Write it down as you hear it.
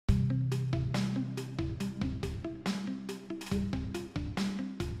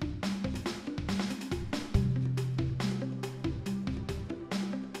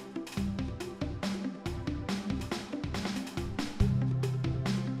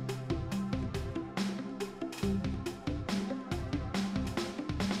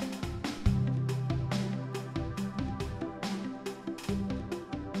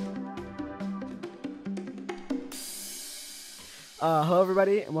Hello,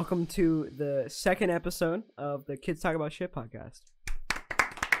 everybody, and welcome to the second episode of the Kids Talk About Shit podcast.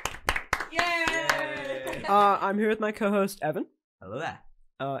 Yay! I'm here with my co-host Evan. Hello there.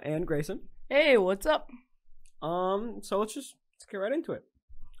 And Grayson. Hey, what's up? So let's get right into it.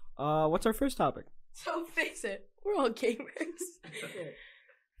 What's our first topic? So face it, we're all gamers.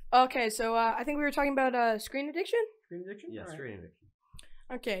 Okay, so I think we were talking about screen addiction. Screen addiction? Yeah, All right. screen addiction.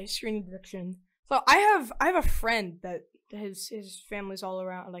 Okay, screen addiction. So I have a friend that his family's all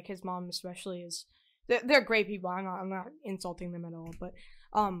around, like his mom especially is. They're great people. I'm not insulting them at all, but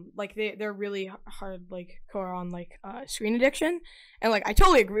like they're really hard like core on like screen addiction, and like I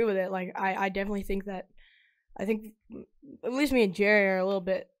totally agree with it. Like I definitely think that at least me and Jerry are a little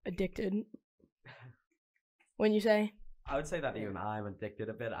bit addicted. When you say? I would say that even I'm addicted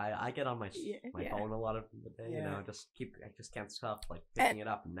a bit. I get on my phone a lot of the day. You know, I just can't stop like picking it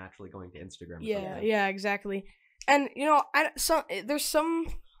up and naturally going to Instagram. Yeah, exactly. And you know, there's some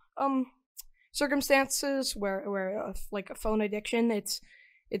circumstances where like a phone addiction,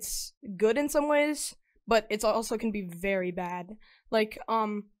 it's good in some ways, but it's also can be very bad. Like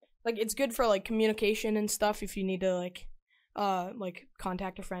it's good for like communication and stuff if you need to like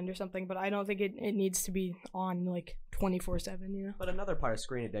contact a friend or something, but I don't think it needs to be on like 24/7, you know. But another part of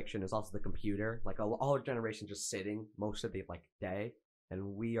screen addiction is also the computer. Like all our generation just sitting most of the day,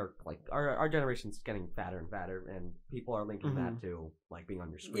 and we are like our generation's getting fatter and fatter, and people are linking that to like being on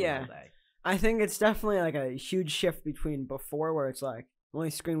your screen all day. I think it's definitely like a huge shift between before, where it's like the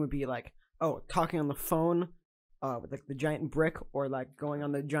only screen would be like, talking on the phone, with like the giant brick, or like going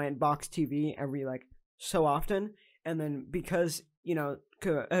on the giant box TV every like so often. And then because, you know,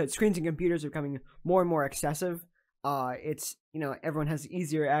 screens and computers are becoming more and more excessive, it's, you know, everyone has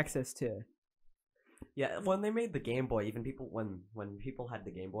easier access to. Yeah, when they made the Game Boy, even when people had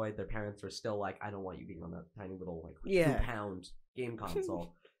the Game Boy, their parents were still like, I don't want you being on that tiny little like 2-pound game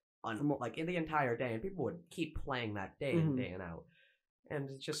console on like in the entire day, and people would keep playing that day in day and out,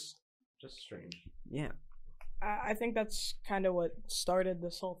 and it's just strange. Yeah, I think that's kind of what started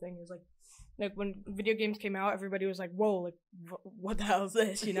this whole thing. Is like when video games came out, everybody was like, "Whoa, like what the hell is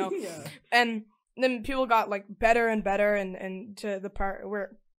this?" You know. Yeah. And then people got like better and better, and to the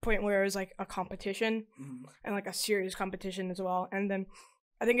point where it was like a competition, and like a serious competition as well. And then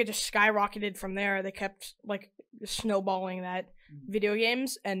I think it just skyrocketed from there. They kept like snowballing that video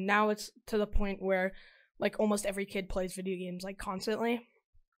games, and now it's to the point where like almost every kid plays video games like constantly.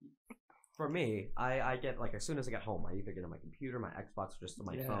 For me, I get like as soon as I get home, I either get on my computer, my Xbox, or just on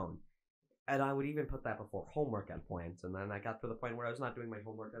my phone. And I would even put that before homework at points, and then I got to the point where I was not doing my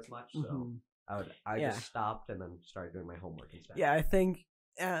homework as much, so I just stopped and then started doing my homework instead. Yeah, I think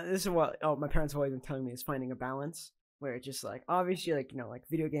this is what my parents have always been telling me, is finding a balance, where it's just like, obviously, like, you know, like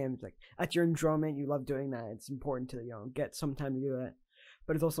video games, like at your enjoyment, you love doing that. It's important to, you know, get some time to do it,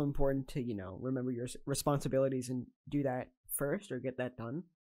 but it's also important to, you know, remember your responsibilities and do that first or get that done.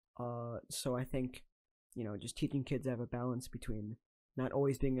 So I think, you know, just teaching kids to have a balance between not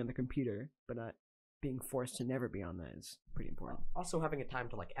always being on the computer, but not being forced to never be on that is pretty important. Also, having a time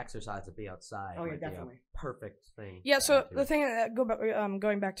to like exercise and be outside. Oh, yeah, might definitely. Be a perfect thing. Yeah. So the thing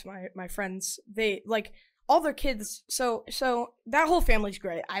going back to my friends, they like all their kids. So that whole family's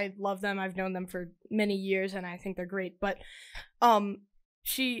great. I love them. I've known them for many years, and I think they're great. But the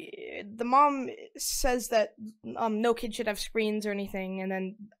mom says that no kid should have screens or anything, and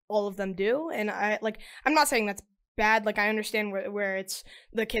then all of them do. And I'm not saying that's bad. Like I understand where it's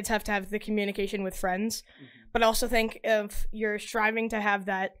the kids have to have the communication with friends, but I also think if you're striving to have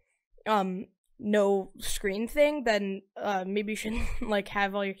that no screen thing, then maybe you shouldn't like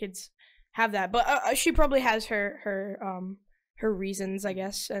have all your kids have that. But she probably has her reasons, I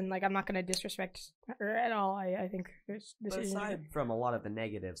guess, and like I'm not gonna disrespect her at all. I think there's this. But aside from a lot of the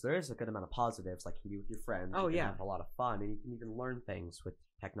negatives, there is a good amount of positives. Like you can be with your friends. Oh, you can yeah. have a lot of fun, and you can even learn things with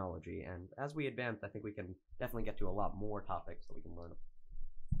technology. And as we advance, I think we can definitely get to a lot more topics that we can learn.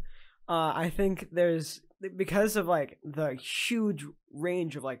 I think there's, because of like the huge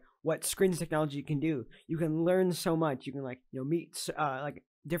range of like what screens technology can do, you can learn so much. You can like, you know, meet like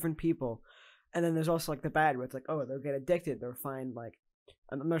different people. And then there's also like the bad, where it's like, they'll get addicted. They'll find like,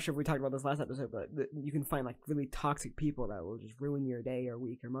 I'm not sure if we talked about this last episode, but you can find like really toxic people that will just ruin your day or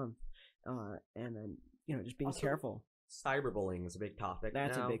week or month. And then, you know, just being careful. Cyberbullying is a big topic.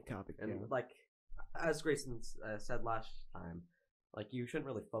 That's now, a big topic. and yeah. like as Grayson said last time, like you shouldn't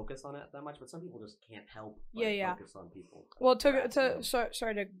really focus on it that much, but some people just can't help focus on people. Well,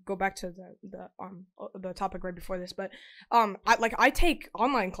 sorry to go back to the topic right before this, but I take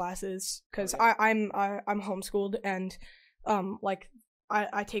online classes because I'm homeschooled, and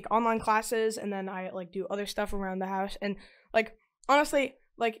I take online classes, and then I like do other stuff around the house, and like honestly,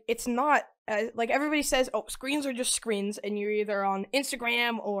 like, it's not like everybody says, oh, screens are just screens, and you're either on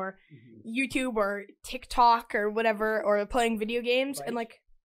Instagram or YouTube or TikTok or whatever, or playing video games. Byte? And like,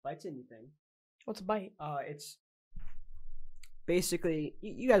 Byte's a new thing. what's a byte? It's basically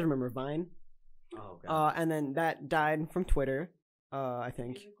you guys remember Vine? Oh, okay. And then that died from Twitter. I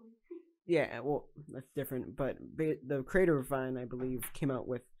think. Yeah, well, that's different. But the creator of Vine, I believe, came out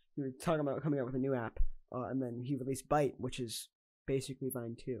with. He was talking about coming out with a new app, and then he released Byte, which is basically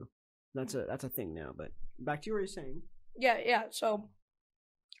Vine too. That's a thing now. But back to what you were saying. Yeah. So,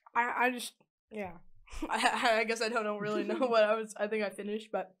 I just I guess I don't really know what I think I finished,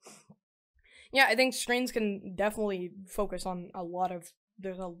 but yeah, I think screens can definitely focus on a lot of.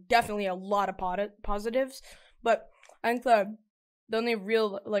 There's definitely a lot of positives, but I think the only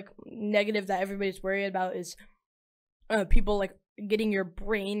real like negative that everybody's worried about is people like getting your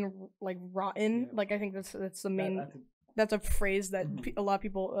brain like rotten. Yeah. Like I think that's the main. That's a phrase that a lot of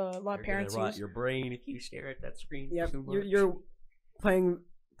people, a lot of parents use. Your brain if you stare at that screen. Yep, too much. You're playing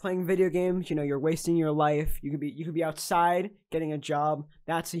video games. You know, you're wasting your life. You could be outside getting a job.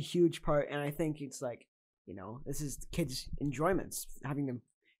 That's a huge part, and I think it's like, you know, this is kids' enjoyments, having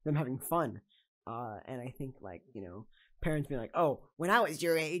them having fun, and I think like, you know, parents being like, oh, when I was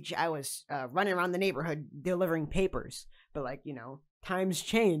your age, I was running around the neighborhood delivering papers, but like, you know, times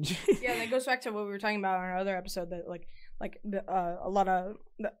change. Yeah, that goes back to what we were talking about in our other episode, that like a lot of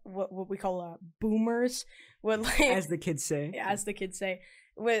what we call boomers would like, as the kids say. Yeah, as the kids say,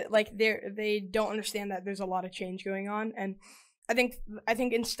 with like they don't understand that there's a lot of change going on, and I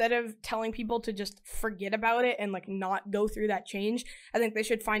think instead of telling people to just forget about it and like not go through that change, I think they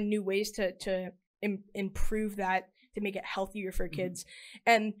should find new ways to improve that, to make it healthier for kids.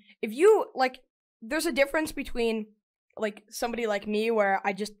 And if you like, there's a difference between like somebody like me where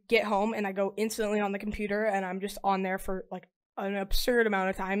I just get home and I go instantly on the computer and I'm just on there for like an absurd amount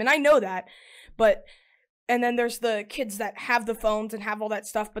of time, and I know that, but and then there's the kids that have the phones and have all that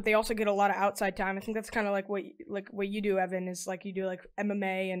stuff, but they also get a lot of outside time. I think that's kind of like what you do, Evan, is like you do like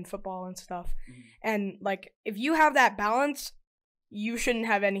MMA and football and stuff. And like if you have that balance, you shouldn't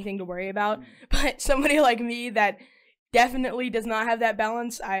have anything to worry about. But somebody like me that definitely does not have that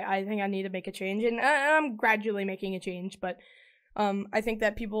balance, I think I need to make a change, and I'm gradually making a change. But I think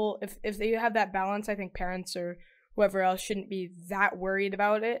that people, if they have that balance, I think parents or whoever else shouldn't be that worried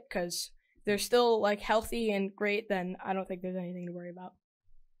about it, because they're still like healthy and great. Then I don't think there's anything to worry about.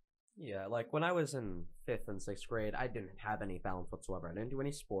 Yeah, like when I was in 5th and 6th grade, I didn't have any balance whatsoever. I didn't do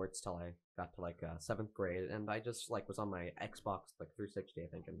any sports till I got to like 7th grade, and I just like was on my Xbox like 360, I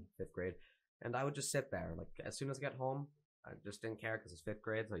think, in 5th grade. And I would just sit there. Like, as soon as I got home, I just didn't care because it's 5th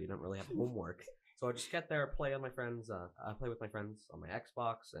grade, so you don't really have homework. So I just get there, play on my friends. I play with my friends on my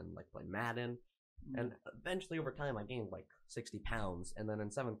Xbox and like play Madden. And eventually, over time, I gained like 60 pounds. And then in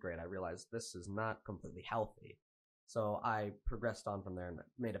 7th grade, I realized this is not completely healthy. So I progressed on from there and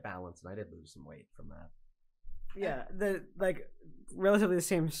made a balance, and I did lose some weight from that. Yeah, relatively the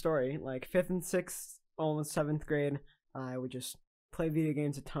same story. Like 5th and 6th, almost 7th grade, I would just play video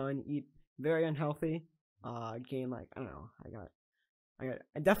games a ton, eat very unhealthy, gain like, I don't know,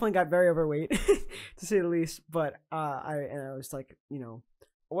 I definitely got very overweight to say the least, but I was like, you know,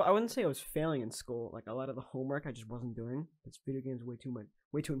 well, I wouldn't say I was failing in school. Like a lot of the homework I just wasn't doing. It's video games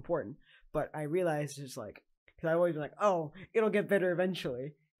way too important. But I realized it's like, because I always been like, oh, it'll get better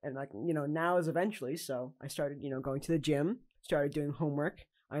eventually, and like, you know, now is eventually. So I started, you know, going to the gym, started doing homework.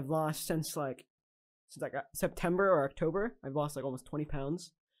 I've lost since September or October. I've lost like almost 20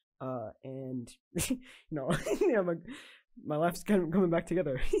 pounds. And you know, my life's kind of coming back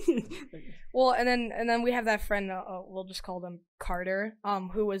together. Well, and then we have that friend, we'll just call them Carter,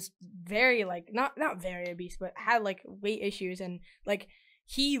 who was very like not very obese, but had like weight issues, and like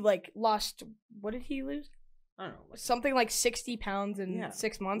he like lost, what did he lose? I don't know, like, something like 60 pounds in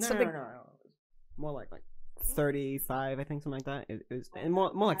 6 months. No. More like 35, I think, something like that. It was, and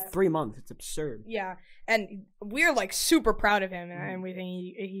more like 3 months. It's absurd. Yeah, and we're like super proud of him, and we think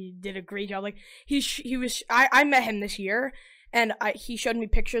he did a great job. Like he was. I met him this year, and he showed me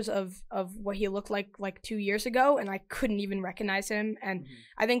pictures of what he looked like 2 years ago, and I couldn't even recognize him. And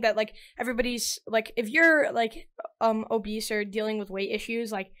I think that like everybody's like, if you're like obese or dealing with weight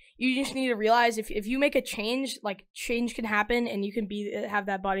issues, like you just need to realize if you make a change, like change can happen, and you can have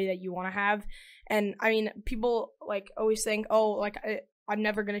that body that you want to have. And I mean, people like always think, oh, like I'm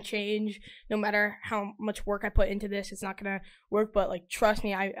never gonna change, no matter how much work I put into this, it's not gonna work. But like, trust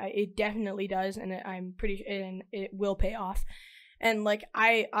me, it definitely does, and I'm pretty, and it will pay off. And like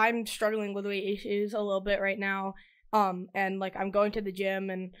I'm struggling with weight issues a little bit right now, And like I'm going to the gym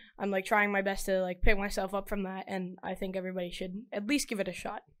and I'm like trying my best to like pick myself up from that, and I think everybody should at least give it a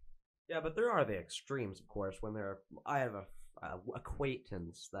shot. Yeah, but there are the extremes, of course. When I have a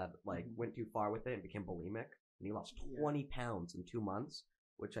acquaintance that like went too far with it and became bulimic, and he lost 20 pounds in 2 months,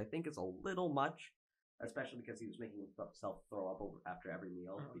 which I think is a little much, especially because he was making himself throw up after every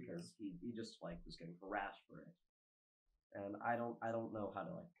meal because he just like was getting harassed for it. And I don't know how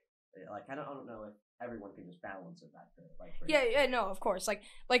to I don't know if everyone can just balance it that good. Yeah, no, of course. Like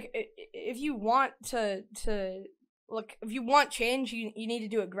if you want to look, if you want change, you need to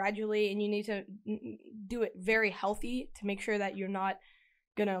do it gradually, and you need to do it very healthy to make sure that you're not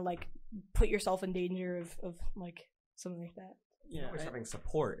gonna like put yourself in danger of like something like that. Yeah, always having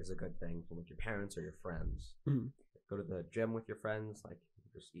support is a good thing from like your parents or your friends. Mm-hmm. Go to the gym with your friends, like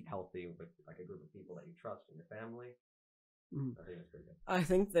just eat healthy with like a group of people that you trust in your family. Mm. I think that's pretty good. I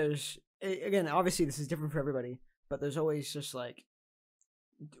think there's, again, obviously this is different for everybody, but there's always just like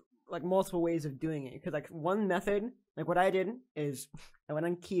multiple ways of doing it. Because like one method, like what I did is I went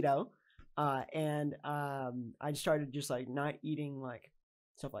on keto, and I started just like not eating like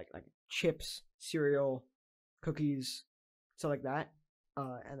stuff like chips, cereal, cookies, stuff like that.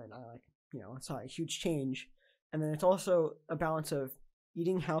 And then I saw a huge change. And then it's also a balance of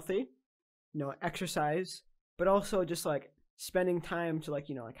eating healthy, exercise, but also just like spending time to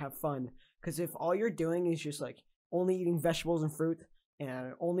have fun. Because if all you're doing is just like only eating vegetables and fruit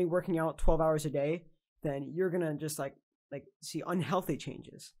and only working out 12 hours a day, then you're gonna just like see unhealthy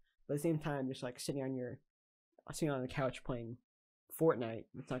changes. But at the same time, just like sitting on the couch playing Fortnite,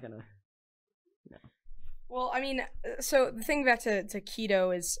 it's not gonna. Well, I mean, so the thing back to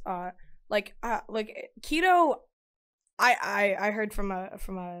keto is keto. I heard from a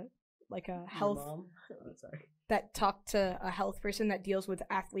health that talked to a health person that deals with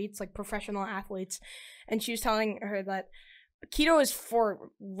athletes, like professional athletes, and she was telling her that keto is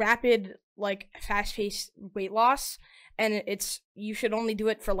for rapid, like fast-paced weight loss, and you should only do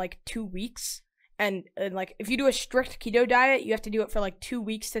it for like 2 weeks. And like if you do a strict keto diet, you have to do it for like 2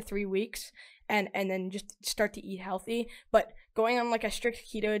 weeks to 3 weeks, and then just start to eat healthy. But going on like a strict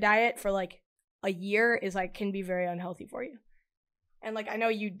keto diet for like a year is like can be very unhealthy for you. And like I know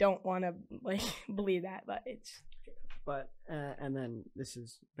you don't want to like believe that, but it's true. But and then this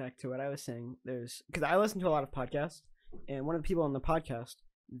is back to what I was saying. Because I listen to a lot of podcasts, and one of the people on the podcast,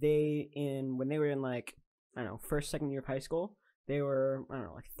 when they were in like I don't know, first, second year of high school, they were I don't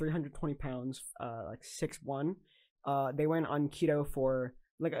know like 320 pounds, like 6'1". They went on keto for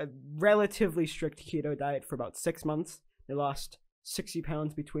like a relatively strict keto diet for about 6 months. They lost 60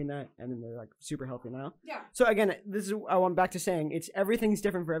 pounds between that, and then they're like super healthy now. Yeah. So again, this is I want back to saying everything's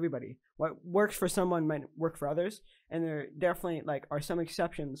different for everybody. What works for someone might work for others, and there definitely like are some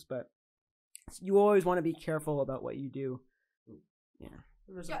exceptions, but you always want to be careful about what you do. Yeah.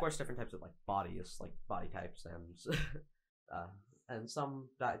 There's of course different types of like bodies, like body types, and some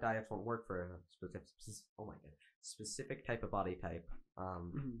diets won't work for a specific type of body type.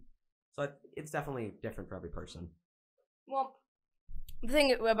 So it's definitely different for every person. Well, the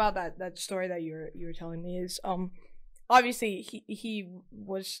thing about that story that you were telling me is obviously he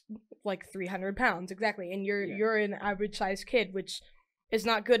was like 300 pounds exactly, and you're an average sized kid, which is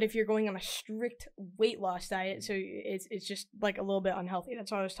not good if you're going on a strict weight loss diet. So it's just like a little bit unhealthy.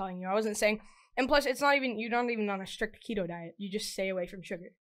 That's what I was telling you. I wasn't saying, and plus you're not even on a strict keto diet. You just stay away from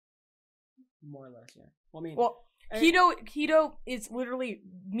sugar. More or less, yeah. Well, I mean, keto is literally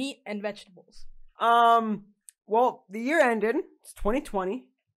meat and vegetables. Well, the year ended. It's 2020.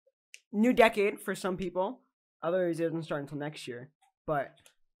 New decade for some people. Others, it doesn't start until next year. But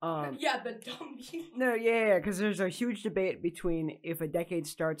yeah, the dumb people. No, yeah, because there's a huge debate between if a decade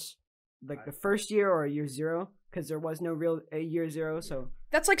starts like the first year or year zero, because there was no real year zero. So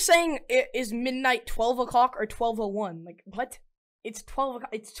that's like saying is midnight 12 o'clock or 12:01? Like what? It's 12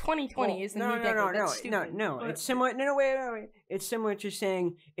 o'clock. It's 2020. Well, is the new decade. No. It's similar. No, wait. It's similar to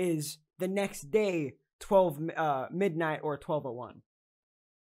saying is the next day 12 midnight or 12:01.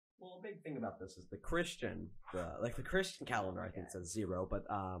 Well, a big thing about this is the Christian calendar. I think says 0, but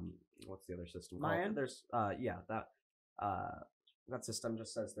what's the other system called? Mayan? There's that system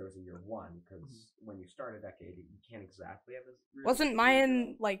just says there was a year 1 because when you start a decade, you can't exactly have a. Wasn't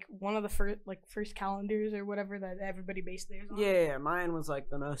Mayan like one of the first calendars or whatever that everybody based theirs on? Yeah, Mayan was like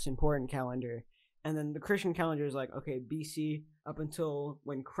the most important calendar, and then the Christian calendar is like okay BC up until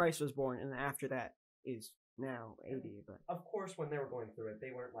when Christ was born, and then after that is now 80. But of course, when they were going through it,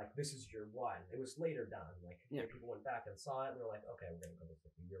 they weren't like this is year 1. It was later done. Like people went back and saw it, and they're like, okay, we're gonna go to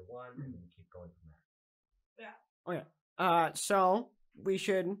year 1, and then keep going from there. Yeah. Oh yeah. So we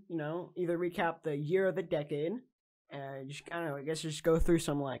should either recap the year of the decade, and just kind of, I guess, just go through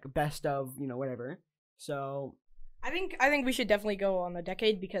some like best of, whatever. So I think we should definitely go on the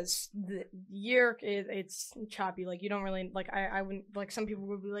decade because the year it's choppy. Like you don't really like I wouldn't like some people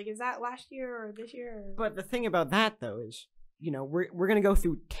would be like, is that last year or this year? But the thing about that though is, we're gonna go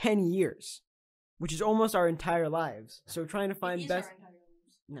through 10 years, which is almost our entire lives. So trying to find best.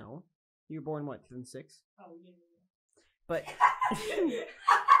 No, you were born what, 2006? Oh yeah. But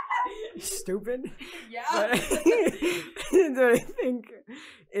stupid. Yeah. But I think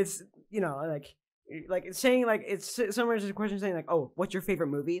it's like it's saying like it's somewhere there's a question saying like, oh, what's your favorite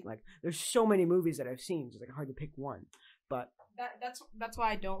movie? Like there's so many movies that I've seen, it's like hard to pick one. But that's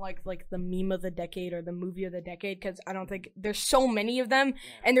why I don't like the meme of the decade or the movie of the decade, because I don't think there's so many of them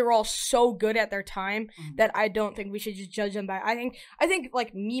and they were all so good at their time that I don't think we should just judge them by. I think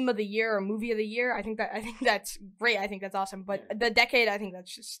like meme of the year or movie of the year, I think that's great. I think that's awesome. But the decade, I think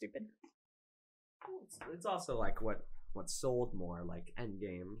that's just stupid. It's also like what sold more, like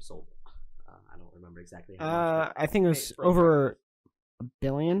Endgame sold. I don't remember exactly how much. I think it was over $1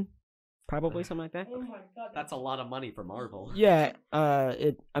 billion. Probably something like that. Oh my god. That's a lot of money for Marvel. Yeah,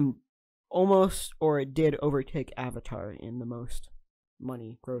 it did overtake Avatar in the most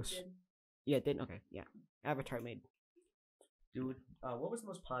money gross. Yeah, it did. Okay, yeah. Avatar made. Dude, what was the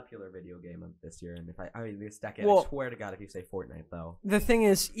most popular video game of this year? And this decade, Well, I swear to God, if you say Fortnite, though. The thing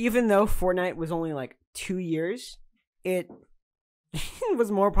is, even though Fortnite was only like 2 years, it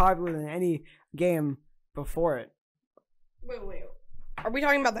was more popular than any game before it. Wait. Are we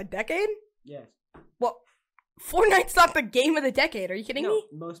talking about the decade? Yes. Well, Fortnite's not the game of the decade. Are you kidding me?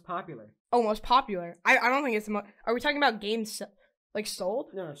 Most popular. Oh, most popular. I don't think it's the most. Are we talking about games like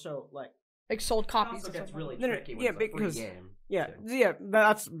sold? No, so like sold copies. Also gets really No, tricky when yeah, it's a free because game. yeah,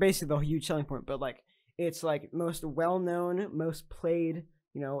 that's basically the huge selling point. But like, it's like most well-known, most played,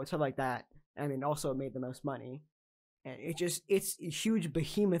 stuff like that. I mean, also it made the most money, and it's a huge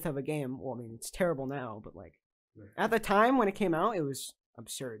behemoth of a game. Well, I mean, it's terrible now, but like at the time when it came out, it was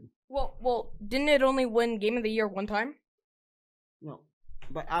absurd. Well, didn't it only win Game of the Year one time? No,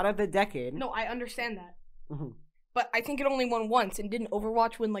 but out of the decade. No, I understand that. Mm-hmm. But I think it only won once, and didn't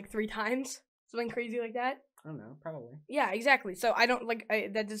Overwatch win like 3 times? Something crazy like that? I don't know, probably. Yeah, exactly. So I don't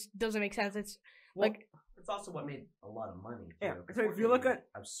that just doesn't make sense. It's it's also what made a lot of money. Yeah. Too. So if you look at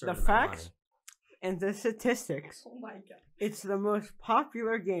the facts and the statistics, oh my god, it's the most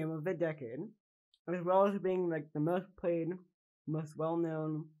popular game of the decade, as well as being like the most played, most well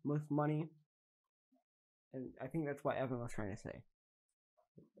known, most money. And I think that's what Evan was trying to say.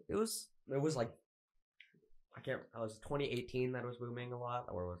 It was like was 2018 that was booming a lot,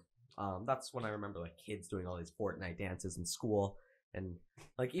 or was that's when I remember like kids doing all these Fortnite dances in school, and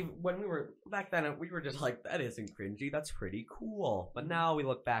like even when we were back then, we were just like, that isn't cringy, that's pretty cool. But now we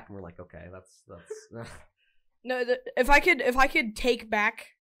look back and we're like, okay, that's no. If I could take back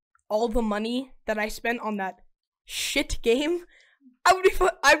all the money that I spent on that shit game,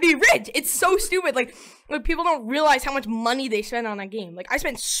 I'd be rich. It's so stupid. Like people don't realize how much money they spend on that game. Like I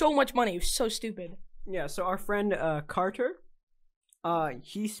spent so much money. It was so stupid. Yeah. So our friend Carter,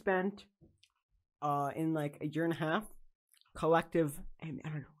 he spent in like a year and a half, collective. I don't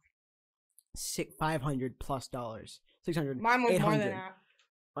know, $500+, 600. Mine was 800. more than that.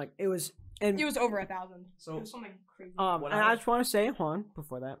 Like it was, and it was over 1,000. So it was something crazy. And I just want to say, Juan,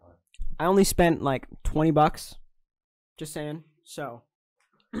 before that, I only spent like $20. Just saying. So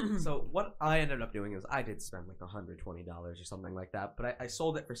what I ended up doing is I did spend like $120 or something like that, but I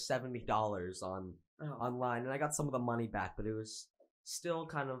sold it for $70 online, and I got some of the money back, but it was still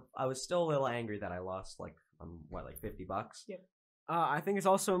I was still a little angry that I lost like like $50. Yeah. I think it's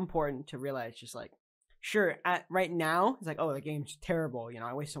also important to realize, just like, sure, right now it's like, oh, the game's terrible,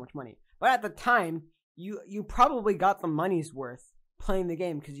 I waste so much money, but at the time you probably got the money's worth playing the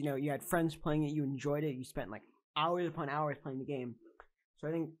game, because you had friends playing it, you enjoyed it, you spent like hours upon hours playing the game. So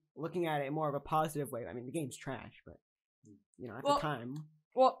I think looking at it in more of a positive way, I mean, the game's trash, but at the time.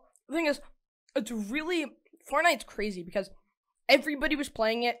 Well, the thing is, it's really Fortnite's crazy because everybody was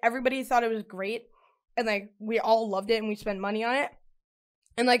playing it, everybody thought it was great, and like we all loved it and we spent money on it.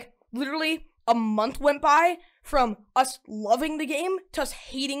 And like literally a month went by from us loving the game to us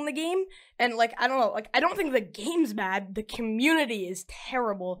hating the game, and like I don't know, like I don't think the game's bad, the community is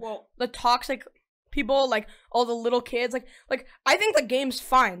terrible. Well, the toxic people, like all the little kids, like I think the game's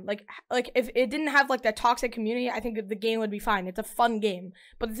fine. Like if it didn't have like that toxic community, I think the game would be fine. It's a fun game.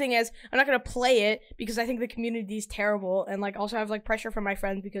 But the thing is, I'm not gonna play it because I think the community is terrible, and like also have like pressure from my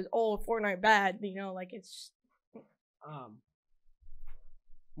friends because Fortnite bad, like it's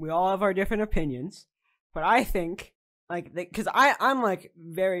we all have our different opinions, but I think like because I'm like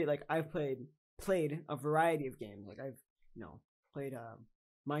very like I've played played a variety of games. Like I've played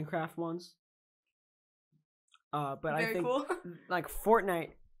Minecraft once. But Very I think cool. like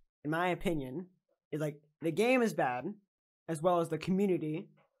Fortnite, in my opinion, is like the game is bad, as well as the community,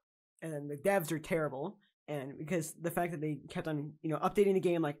 and then the devs are terrible. And because the fact that they kept on updating the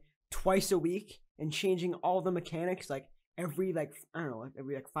game like twice a week and changing all the mechanics like every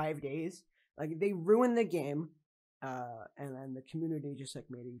every 5 days, like they ruined the game. And then the community just like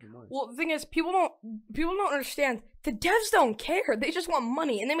made it even worse. Well, the thing is, people don't understand. The devs don't care. They just want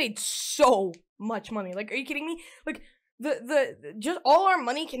money, and they made so much money. Like, are you kidding me? Like, the just all our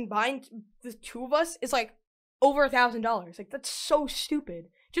money combined, the two of us, is like over $1,000. Like, that's so stupid.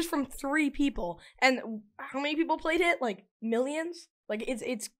 Just from 3 people, and how many people played it? Like millions. Like,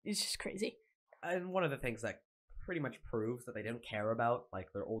 it's just crazy. And one of the things that pretty much proves that they didn't care about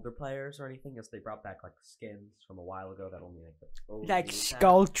like their older players or anything is they brought back like skins from a while ago that only like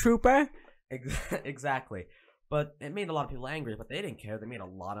Skull Trooper. Exactly, but it made a lot of people angry. But they didn't care. They made a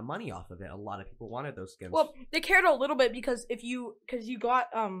lot of money off of it. A lot of people wanted those skins. Well, they cared a little bit because you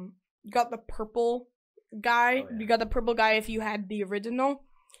got the purple guy. Oh, yeah. You got the purple guy if you had the original,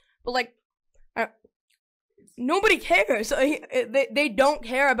 but like. Nobody cares. They don't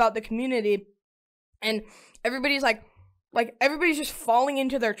care about the community, and everybody's like everybody's just falling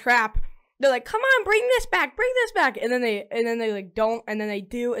into their trap. They're like, "Come on, bring this back," and then they like don't, and then they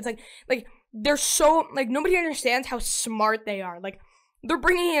do. It's like they're so like nobody understands how smart they are. Like they're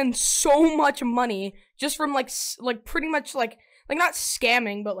bringing in so much money just from like pretty much like not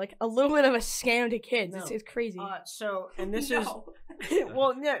scamming, but like a little bit of a scam to kids. No. It's crazy. And this No. is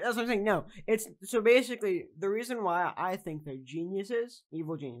well, yeah, that's what I'm saying. No, it's so basically the reason why I think they're geniuses,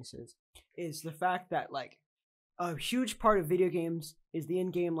 evil geniuses, is the fact that like a huge part of video games is the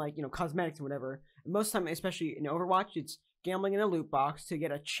in-game like cosmetics and whatever. And most of the time, especially in Overwatch, it's gambling in a loot box to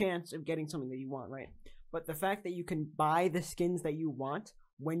get a chance of getting something that you want, right? But the fact that you can buy the skins that you want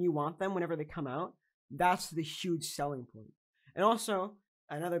when you want them, whenever they come out, that's the huge selling point. And also,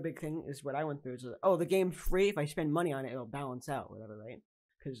 another big thing is what I went through is, the game's free. If I spend money on it, it'll balance out, whatever, right?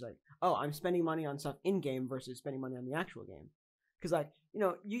 Because, like, I'm spending money on stuff in-game versus spending money on the actual game. Because, like,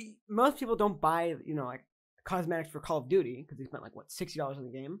 most people don't buy, like, cosmetics for Call of Duty because they spent, like, $60 on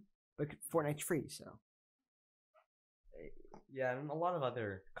the game? But Fortnite's free, so. Yeah, and a lot of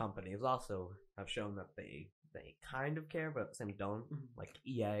other companies also have shown that they kind of care, but at the same don't. Mm-hmm. Like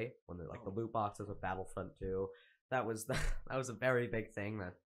EA, when they're like the loot boxes with Battlefront 2. That was a very big thing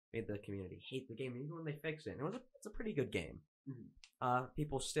that made the community hate the game, even when they fixed it. And it's a pretty good game. Mm-hmm.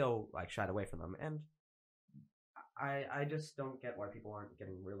 People still like shied away from them, and I just don't get why people aren't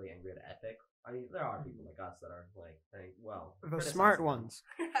getting really angry at Epic. I mean, there are people like us that are like saying, "Well, the smart ones,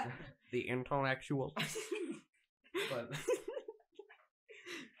 the intellectuals." But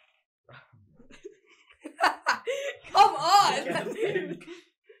come on.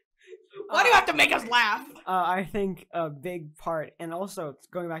 Why do you have to make us laugh? I think a big part, and also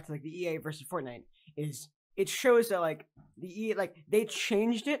going back to like the EA versus Fortnite, is it shows that like the EA they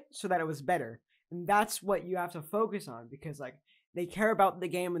changed it so that it was better, and that's what you have to focus on because like they care about the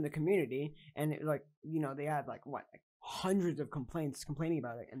game and the community, and it, they had like hundreds of complaints complaining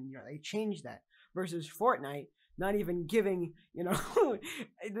about it, and they changed that versus Fortnite not even giving they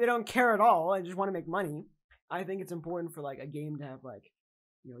don't care at all and just want to make money. I think it's important for like a game to have like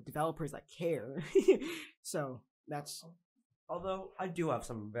developers that care. So that's. Although I do have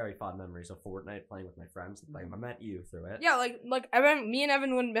some very fond memories of Fortnite playing with my friends. Like I met you through it. Yeah, like me and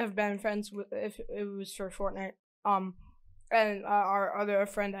Evan wouldn't have been friends if it was for Fortnite. And our other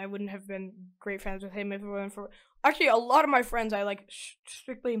friend, I wouldn't have been great friends with him if it wasn't for. Actually, a lot of my friends I like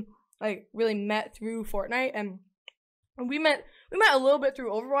strictly like really met through Fortnite, and we met a little bit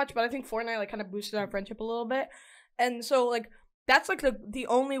through Overwatch, but I think Fortnite like kind of boosted our friendship a little bit, and so like. That's like the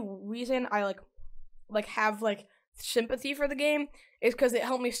only reason I like have like sympathy for the game is because it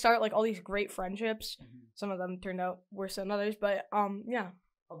helped me start like all these great friendships. Mm-hmm. Some of them turned out worse than others, but yeah.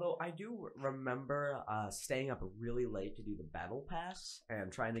 Although I do remember staying up really late to do the battle pass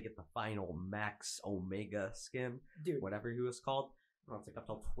and trying to get the final Max Omega skin, dude, whatever he was called. I was like up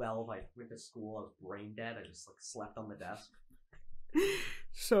till 12. I went to school. I was brain dead. I just like slept on the desk.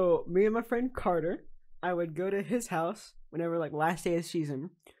 So me and my friend Carter, I would go to his house whenever like last day of the season.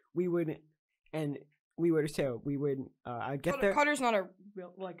 I'd get there. Carter's not a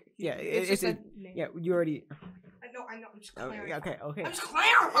real like. Yeah, it's a name. Yeah. You already. I know. I'm just clarifying. Okay. I'm just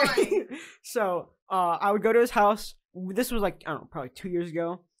clarifying. So I would go to his house. This was like I don't know, probably 2 years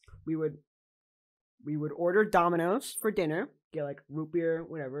ago. We would order Domino's for dinner. Get like root beer,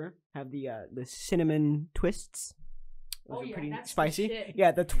 whatever. Have the cinnamon twists. Was it pretty that's the spicy? shit.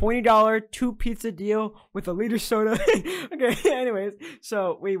 Yeah, the $20 2 pizza deal with a liter soda. Okay, anyways,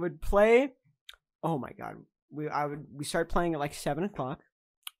 so we would play. Oh my god, we start playing at like 7 o'clock.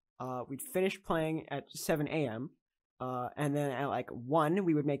 We'd finish playing at 7 a.m. And then at like 1,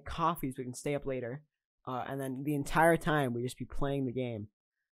 we would make coffee so we can stay up later. And then the entire time we'd just be playing the game.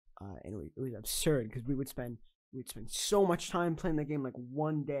 And it was absurd because we'd spend so much time playing the game like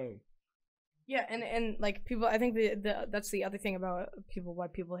one day. Yeah, and like people, I think that's the other thing about people, why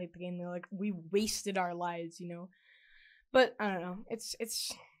people hate the game. They're like, we wasted our lives, you know. But I don't know. It's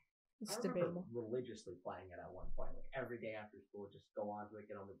debatable. Religiously playing it at one point, like every day after school, just go on to it,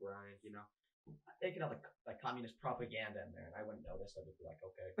 get on the grind, you know. They could have like communist propaganda in there, and I wouldn't notice. I'd just be like,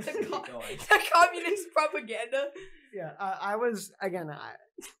 okay, keep going. The communist propaganda. Yeah, I was again.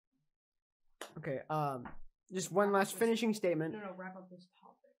 Okay. Just one last finishing statement. No, wrap up this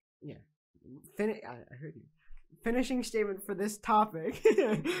topic. Yeah. I heard you. Finishing statement for this topic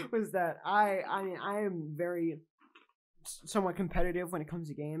was that I am very somewhat competitive when it comes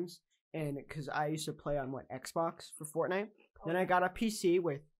to games, and because I used to play on Xbox for Fortnite. Then I got a PC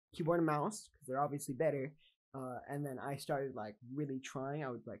with keyboard and mouse because they're obviously better. And then I started like really trying. I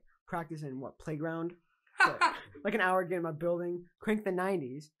would like practice in Playground, like an hour, get in my building, crank the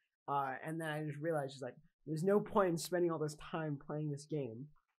 90s, and then I just realized just like there's no point in spending all this time playing this game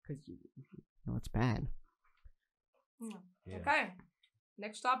because you know it's bad. Yeah. Okay,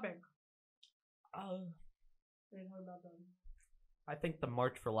 next topic. I think the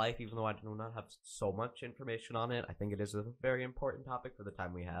March for Life, even though I do not have so much information on it, I think it is a very important topic for the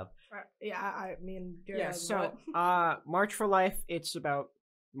time we have. Yeah, I mean, so March for Life, it's about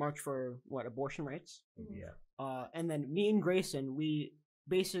March for abortion rights. Yeah. And then me and Grayson, we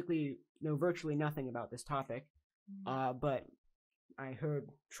basically know virtually nothing about this topic. But I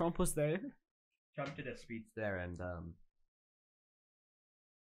heard Trump was there. Trump did a speech there, and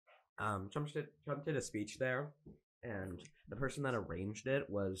Trump did a speech there, and the person that arranged it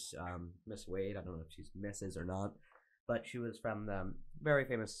was Miss Wade. I don't know if she's Mrs. or not, but she was from the very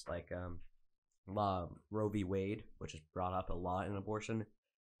famous law Roe v. Wade, which is brought up a lot in abortion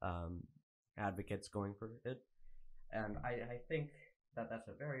advocates going for it, and I think that's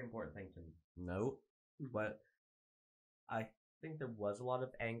a very important thing to note. But I think there was a lot of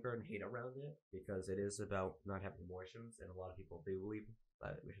anger and hate around it because it is about not having abortions, and a lot of people do believe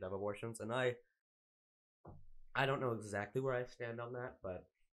that we should have abortions, and I don't know exactly where I stand on that, but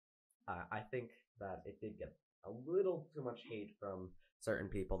I think that it did get a little too much hate from certain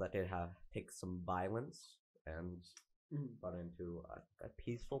people that did take some violence and got into a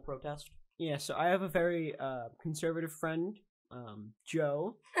peaceful protest. Yeah, so I have a very conservative friend,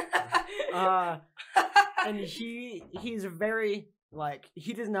 Joe, and he's very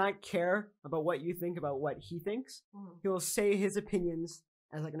he does not care about what you think about what he thinks. He'll say his opinions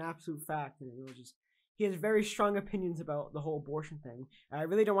as like an absolute fact, and he has very strong opinions about the whole abortion thing. I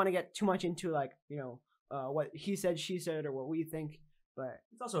really don't want to get too much into what he said, she said, or what we think, but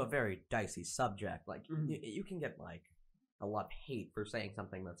it's also a very dicey subject. Like you can get a lot of hate for saying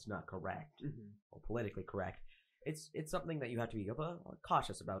something that's not correct or politically correct. It's something that you have to be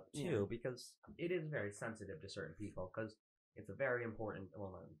cautious about too, because it is very sensitive to certain people, because it's a very important,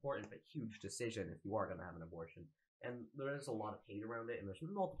 well, not important, but huge decision if you are going to have an abortion. And there is a lot of hate around it, and there's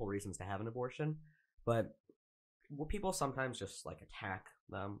multiple reasons to have an abortion, but people sometimes just attack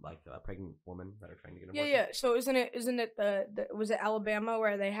them, like a pregnant woman that are trying to get an abortion. Yeah. So isn't it was it Alabama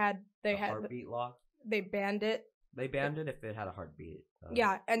where they had heartbeat law? They banned it. They banned it if it had a heartbeat.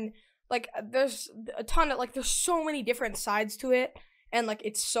 Yeah, and there's a ton of there's so many different sides to it, and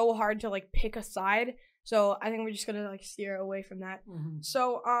it's so hard to pick a side. So I think we're just gonna steer away from that.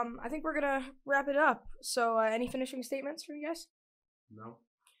 So I think we're gonna wrap it up. So any finishing statements from you guys? No.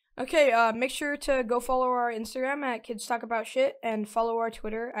 Okay, make sure to go follow our Instagram at Kids Talk About Shit and follow our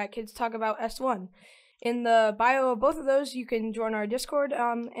Twitter at Kids Talk About S1. In the bio of both of those, you can join our Discord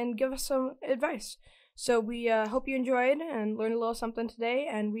and give us some advice. So we hope you enjoyed and learned a little something today,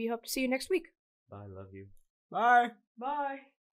 and we hope to see you next week. Bye, love you. Bye. Bye.